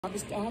I'll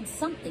just add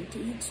something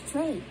to each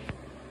tray.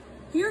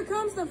 Here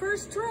comes the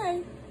first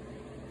tray.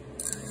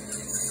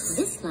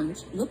 This lunch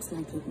looks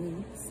like it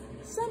needs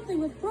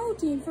something with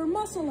protein for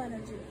muscle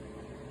energy.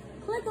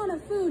 Click on a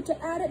food to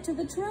add it to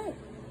the tray.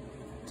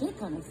 Click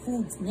on a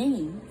food's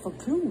name for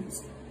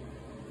clues.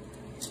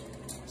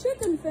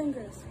 Chicken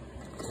fingers.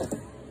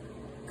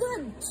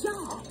 Good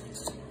job.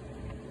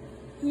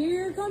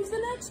 Here comes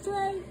the next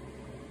tray.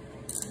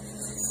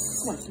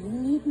 What do we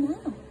need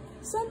now?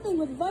 Something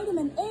with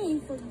vitamin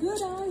A for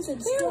good eyes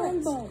and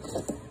strong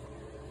bones.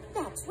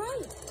 That's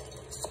right.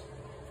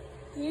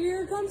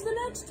 Here comes the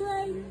next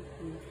tray.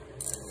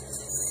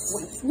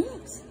 What's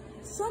next?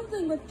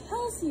 Something with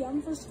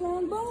calcium for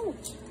strong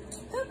bones.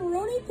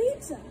 Pepperoni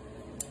pizza.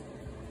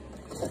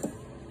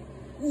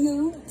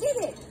 You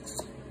did it.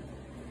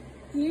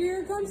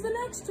 Here comes the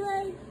next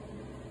tray.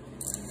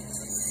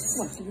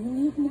 What do we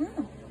need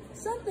now?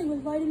 Something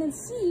with vitamin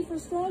C for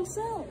strong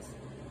cells.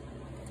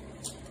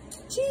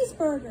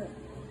 Cheeseburger.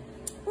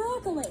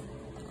 Broccoli.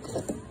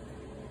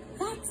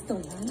 That's the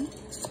one.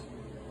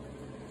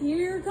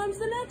 Here comes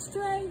the next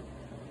tray.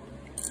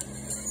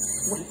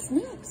 What's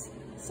next?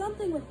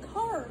 Something with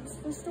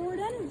carbs for stored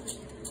energy.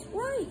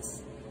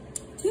 Rice.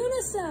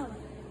 Tuna salad.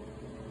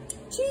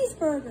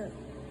 Cheeseburger.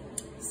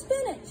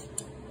 Spinach.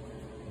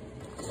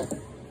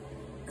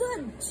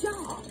 Good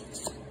job.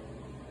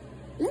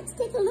 Let's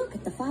take a look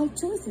at the 5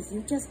 choices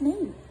you just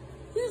made.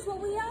 Here's what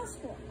we asked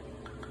for.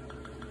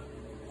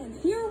 And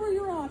here were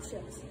your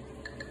options.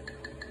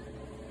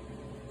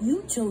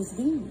 You chose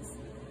these.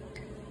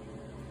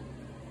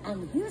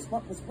 And here's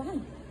what was right.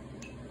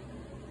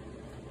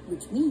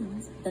 Which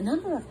means the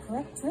number of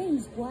correct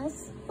trays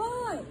was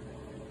 5.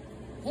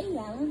 Hey,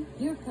 Alan,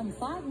 here come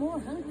 5 more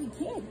hungry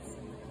kids.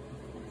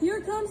 Here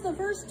comes the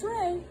first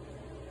tray.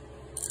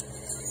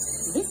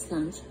 This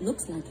lunch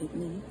looks like it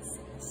needs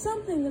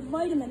something with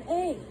vitamin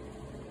A.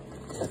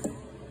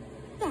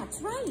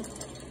 That's right.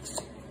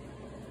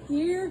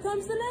 Here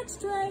comes the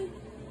next tray.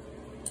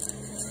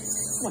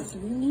 What do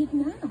we need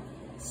now?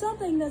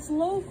 Something that's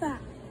low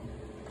fat.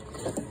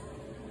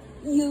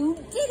 You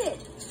did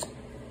it.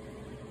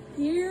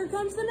 Here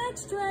comes the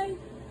next tray.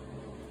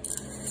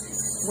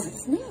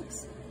 What's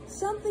next?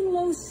 Something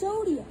low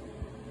sodium.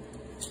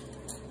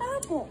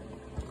 Apple.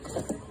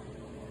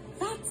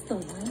 That's the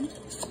one.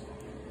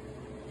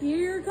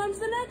 Here comes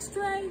the next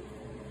tray.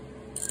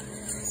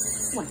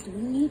 What do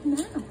we need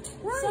now?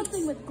 Rice.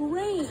 Something with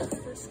grains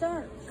for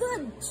starch.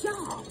 Good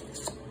job.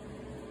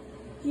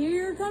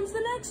 Here comes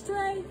the next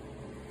tray.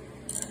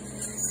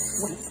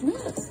 What's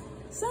next?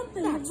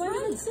 Something That's with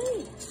vitamin right.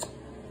 C.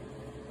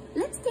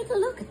 Let's take a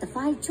look at the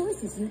 5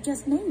 choices you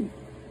just made.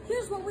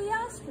 Here's what we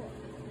asked for.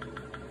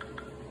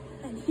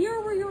 And here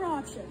were your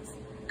options.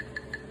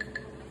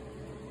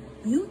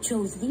 You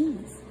chose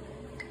these.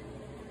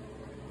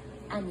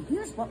 And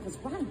here's what was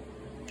right.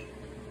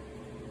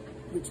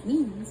 Which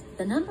means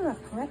the number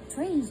of correct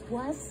trays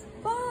was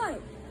 5.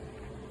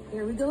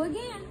 Here we go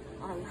again.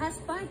 Our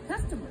last 5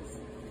 customers.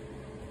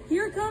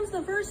 Here comes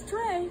the first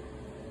tray.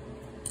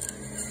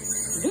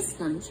 This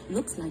lunch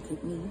looks like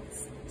it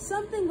needs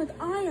something with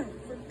iron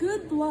for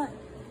good blood.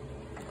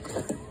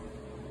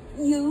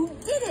 You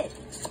did it.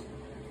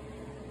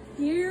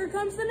 Here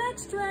comes the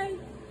next tray.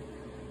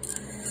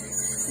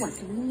 What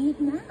do we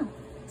need now?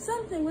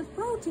 Something with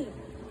protein.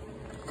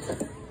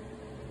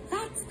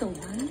 That's the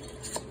one.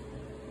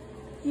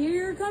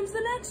 Here comes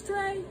the next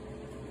tray.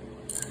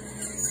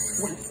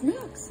 What's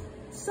next?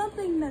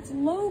 Something that's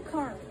low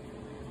carb.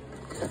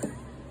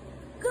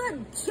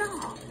 Good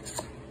job.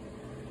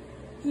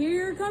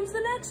 Here comes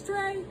the next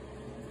tray.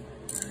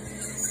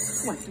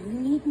 What do we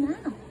need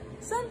now?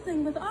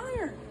 Something with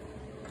iron.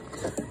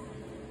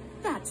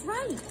 That's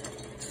right.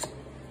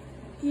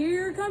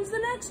 Here comes the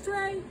next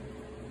tray.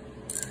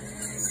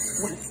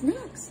 What's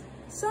next?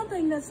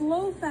 Something that's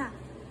low fat.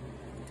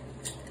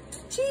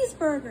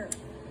 Cheeseburger.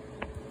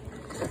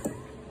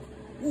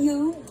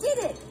 You did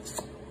it.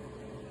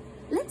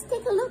 Let's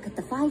take a look at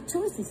the 5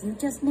 choices you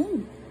just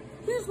made.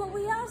 Here's what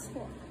we asked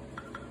for.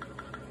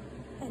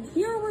 And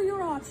here were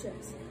your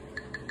options.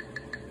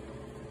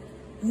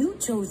 You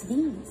chose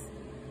these.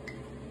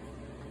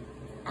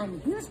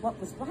 And here's what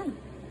was right.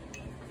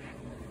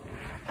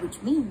 Which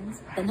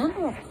means the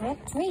number of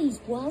correct trays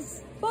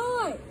was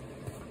 5.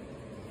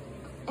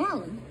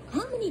 Alan,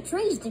 how many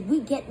trays did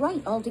we get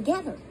right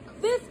altogether?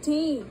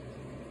 15.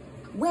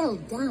 Well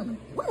done.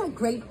 What a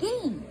great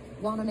game.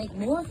 Want to make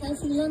more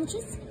healthy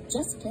lunches?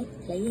 Just click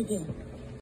play again.